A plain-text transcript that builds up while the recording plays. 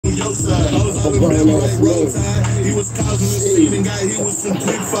your side. I was all in the like road tide. He was causing the scene and got hit with some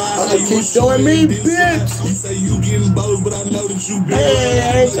quick fire. Keep showing me, bitch. You say you getting both, but I know that you been. Hey,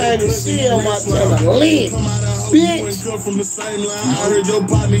 I ain't trying to see on my channel. Lit, bitch. Come from the same line. I heard your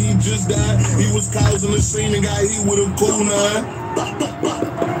partner, he just died. He was causing the scene and got hit with a cool nine.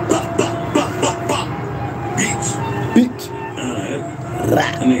 Bitch.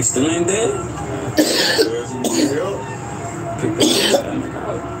 That nigga still ain't dead.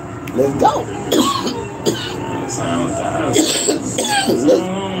 Let's go.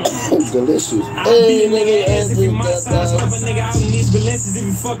 Delicious. Hey, nigga, if you my size, rub a nigga out in these balances. If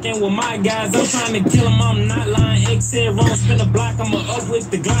you fucking with my guys, I'm trying to kill him. I'm not lying. Exit wrong, spin a block. I'm up with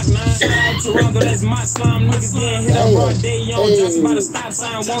the Glock 9. Shout out Toronto, that's my slime. Niggas getting hit up all day. Young just by the stop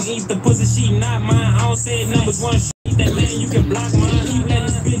sign. Won't eat the pussy, she not mine. I don't say numbers one shit. That man, you can block mine. You let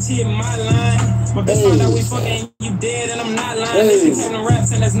this bitch hit my line. My bitch found out we fucking, you dead, and I'm not lying. They be telling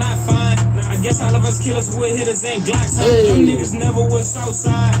raps, and that's not fine. I guess all of us killers with hitters and Glocks. Them niggas never was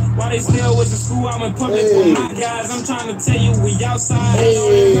outside. Why they still was in school? I'm in public with my guys. I'm trying to tell you, we outside.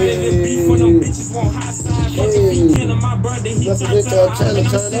 This beef for them bitches won't hot side. Fucking be killing my brother. He turned to I'm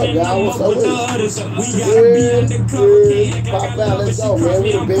sitting up with the others. We gotta be undercover. Can't act like I love it. She crossed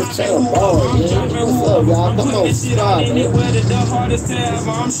me, I'm popping. What's up, y'all? Come on, stop. Anywhere that the hardest to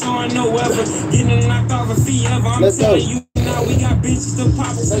ever. I'm showing no ever. Getting knocked off a fee ever. I'm telling you now we got bitches to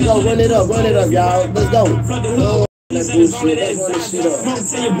pop. Let's go, run it up, y'all. Let's go. That bullshit, let's run this shit up.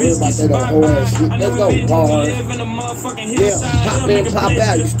 Everybody say that whole ass shit. Let's go, bars. Yeah, pop in, pop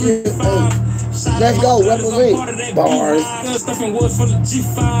out. You still, let's go, represent. Bars.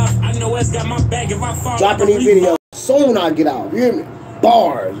 Dropping these videos. Soon I get out, you hear me?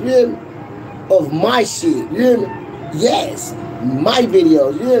 Bars, you hear me? Of my shit, you hear me? Yes, my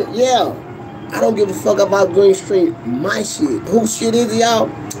videos, you hear me? Yeah. I don't give a fuck about Green Street. My shit. Whose shit is y'all?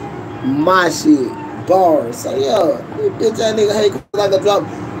 My shit. Bars. So yeah, bitch that nigga hate cause I can drop.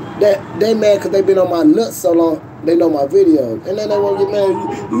 They mad cause they been on my nuts so long. They know my videos. And then they won't get mad.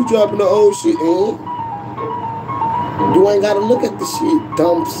 You dropping the old shit, eh? You ain't gotta look at the shit,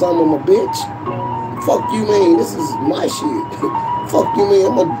 dumb son of a bitch. Fuck you mean? This is my shit. Fuck you mean?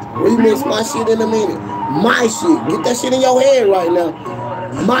 I'm gonna remix my shit in a minute. My shit. Get that shit in your head right now.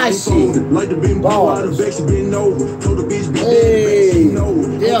 My shit. Bars. Hey.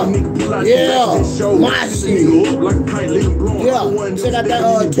 Yeah. Yeah. My shit. Yeah. Check out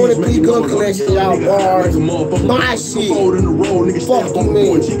that 23 gun collection, y'all. Bars. My shit. Fuck you,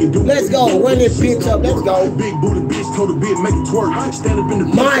 man. Let's go. Run this bitch up. Let's go.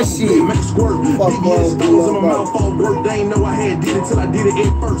 My shit. Fuck boys. They ain't know I had did it till I did it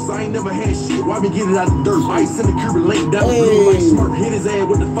at first. I ain't never had shit. Why me get it out the dirt? Ice in the Cuban lake down the blue like smirk. Hit his ass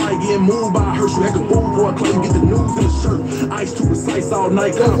with the fire getting moved by a Herschel. Act a fool for a claim, get the news in the shirt. Ice too precise all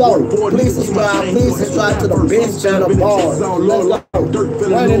night. Let's go. Please subscribe to the best channel, Bars. Let's go.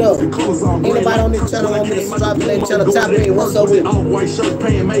 Run it up. Anybody on this channel want me to subscribe to that channel, tap in. What's up with it? White shirt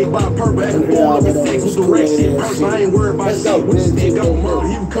paying made by purple. Let's go. Let's go.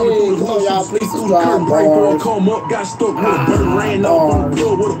 Come on, y'all. Please subscribe, Bars. Come up, got stuck with a bird, ran off on the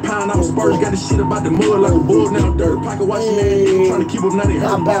club with a pound out of spurs. Got the shit about the mud like a bull now dirt. Pocket watching man, trying to keep up now they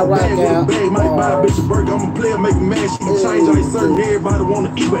hurt. About right now. Might buy a bitch a burger. I'm a player, make a man, she can change. I ain't certain. Everybody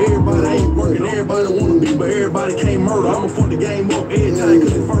wanna eat, but everybody ain't working. Everybody wanna be, but everybody can't murder. I'ma fuck the game up every time,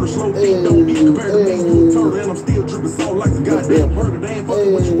 cause it first slow feet don't eat. Compared to me, you turtle, and I'm still dripping salt like a goddamn burger. They ain't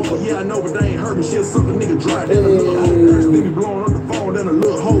fucking what you want, yeah, I know, but they ain't hurt me. She'll suck a nigga dry, then a little whole nurse. They be blowing on the phone, then a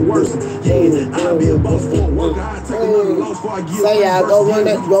little whole worse. Yeah, I'll be a boss for a worker. I take another loss before I give. Say y'all, go run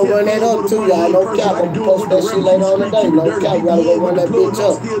that up too, y'all. No cap, I'm gonna post that shit later on today. No cap, you gotta go run that bitch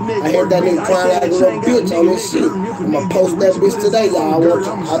up. I heard that nigga crying like a little bitch on this shit. I'm gonna post that bitch today, y'all.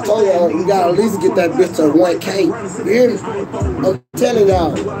 I told y'all, you gotta at least get that bitch to 1K. You hear me? I'm telling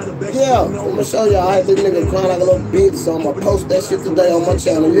y'all. Yeah, I'm gonna show y'all. I had this nigga crying like a little bitch, so I'm gonna post that shit today on my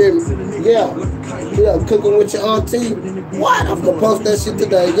channel. You hear me? Yeah. Yeah, cooking with your auntie. What? I'm gonna post that shit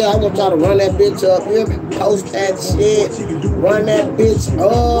today. Yeah, I'm gonna try to run that bitch up. You hear me? Post that shit. Run that bitch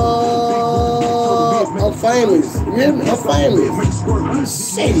up. I'm famous. You hear me? I'm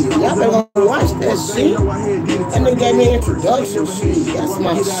famous. Shit, y'all better go watch that shit. That nigga gave me an introduction shit. That's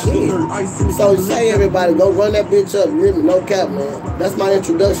my shit. So say everybody, go run that bitch up. You hear me? No cap, man. That's my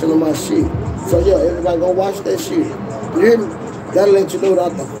introduction to my shit. So yeah, everybody go watch that shit. You hear me? That'll let you know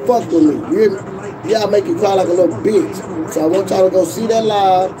not to fuck with me. You hear me? Yeah, I make you cry like a little bitch. So I want y'all to go see that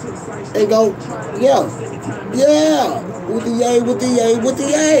live and go, yeah. Yeah. With the yay, with the yay, with the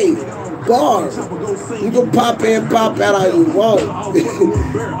yay. Bars. You can pop in, pop out how you want.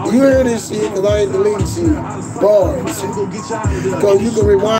 You hear this shit because I ain't deleting shit. Bars. Because you can rewind.